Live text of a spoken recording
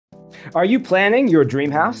Are you planning your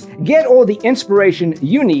dream house? Get all the inspiration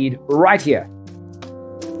you need right here.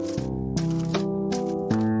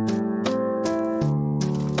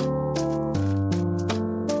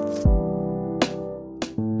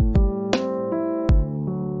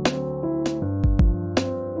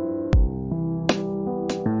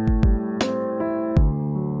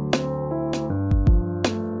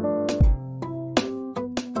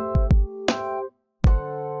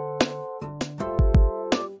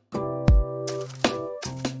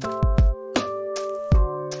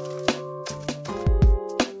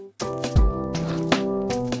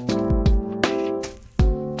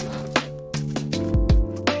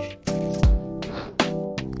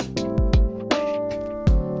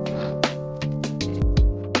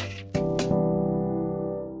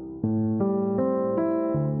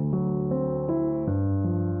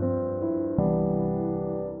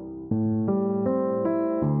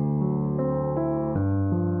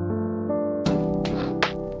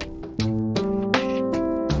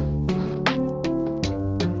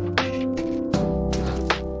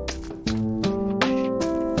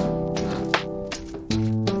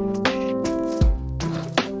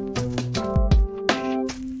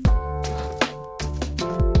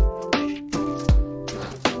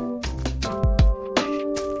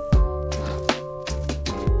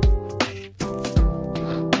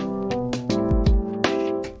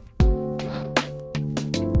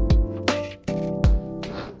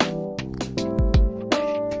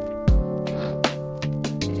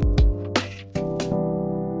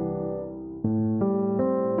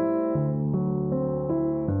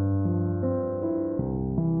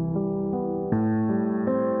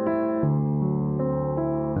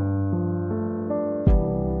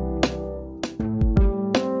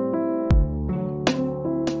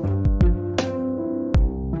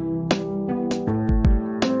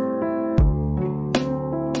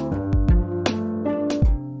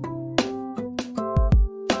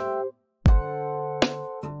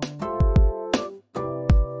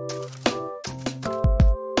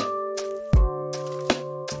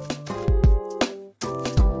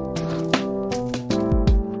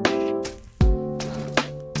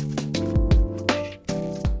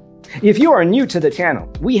 If you are new to the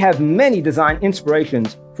channel, we have many design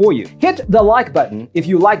inspirations for you. Hit the like button if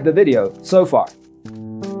you like the video so far.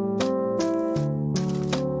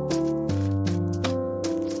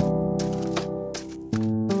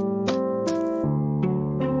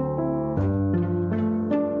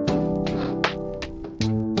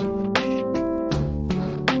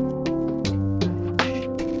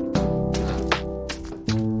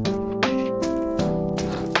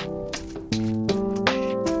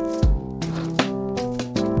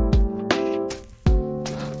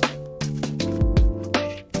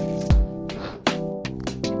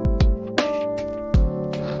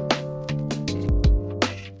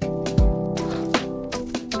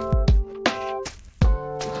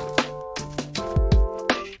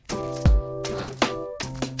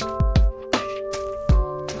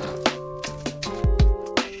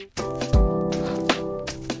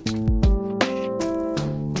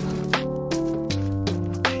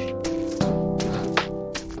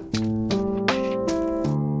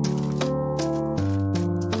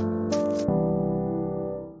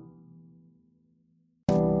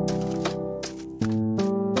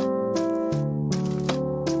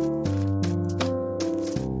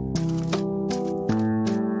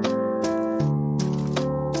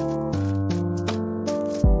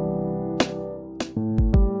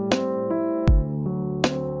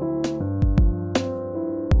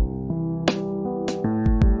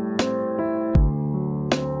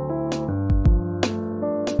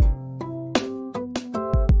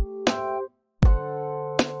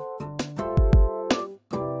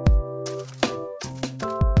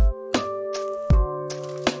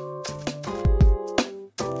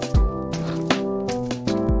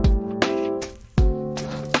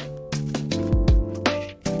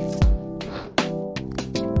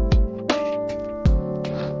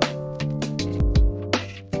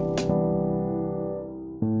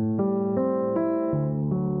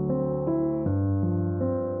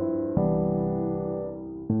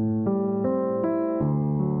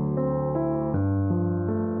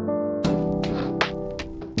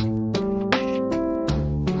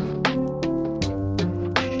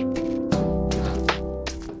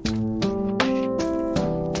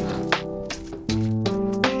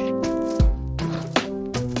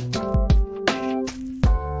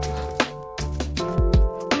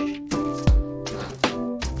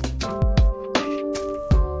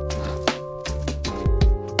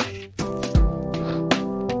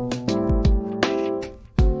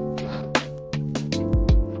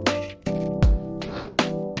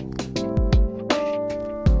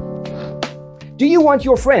 Do you want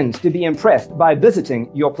your friends to be impressed by visiting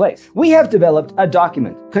your place? We have developed a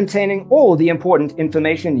document containing all the important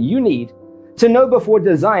information you need to know before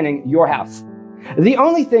designing your house. The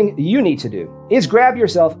only thing you need to do is grab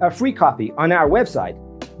yourself a free copy on our website,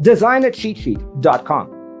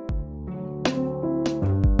 designercheatsheet.com.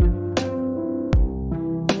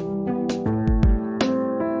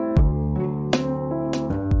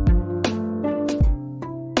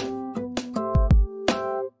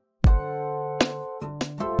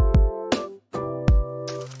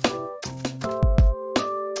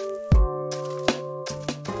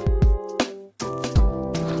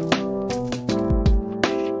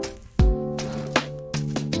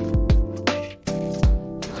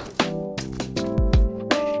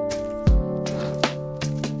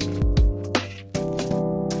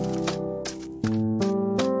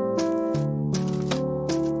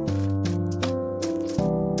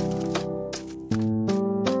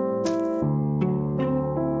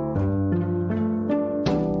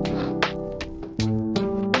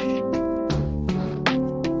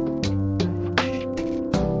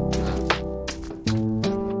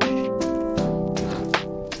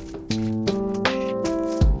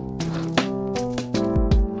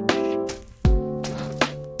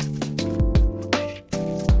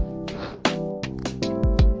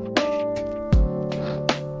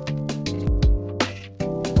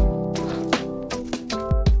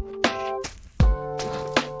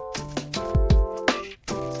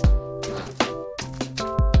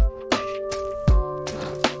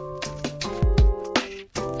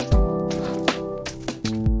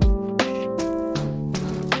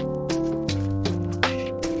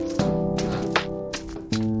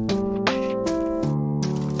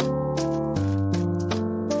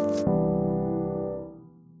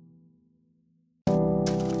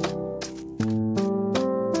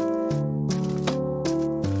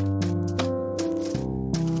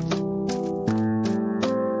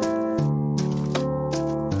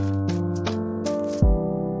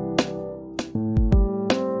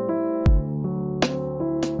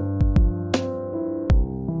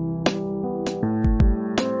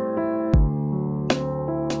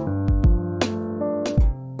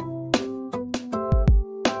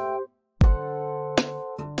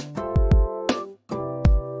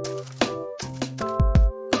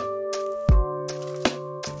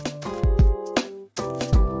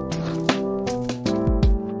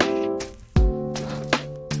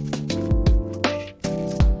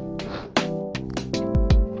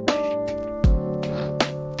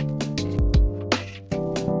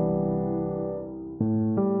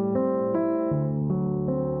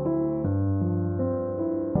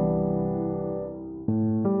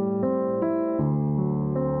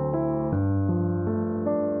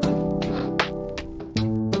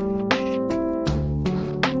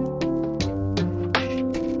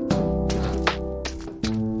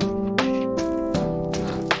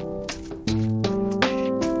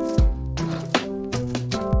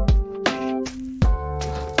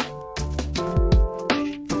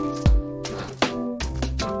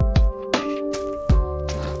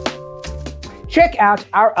 Check out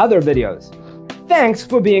our other videos. Thanks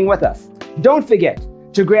for being with us. Don't forget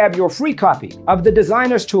to grab your free copy of the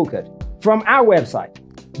Designer's Toolkit from our website,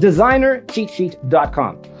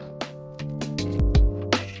 designercheatsheet.com.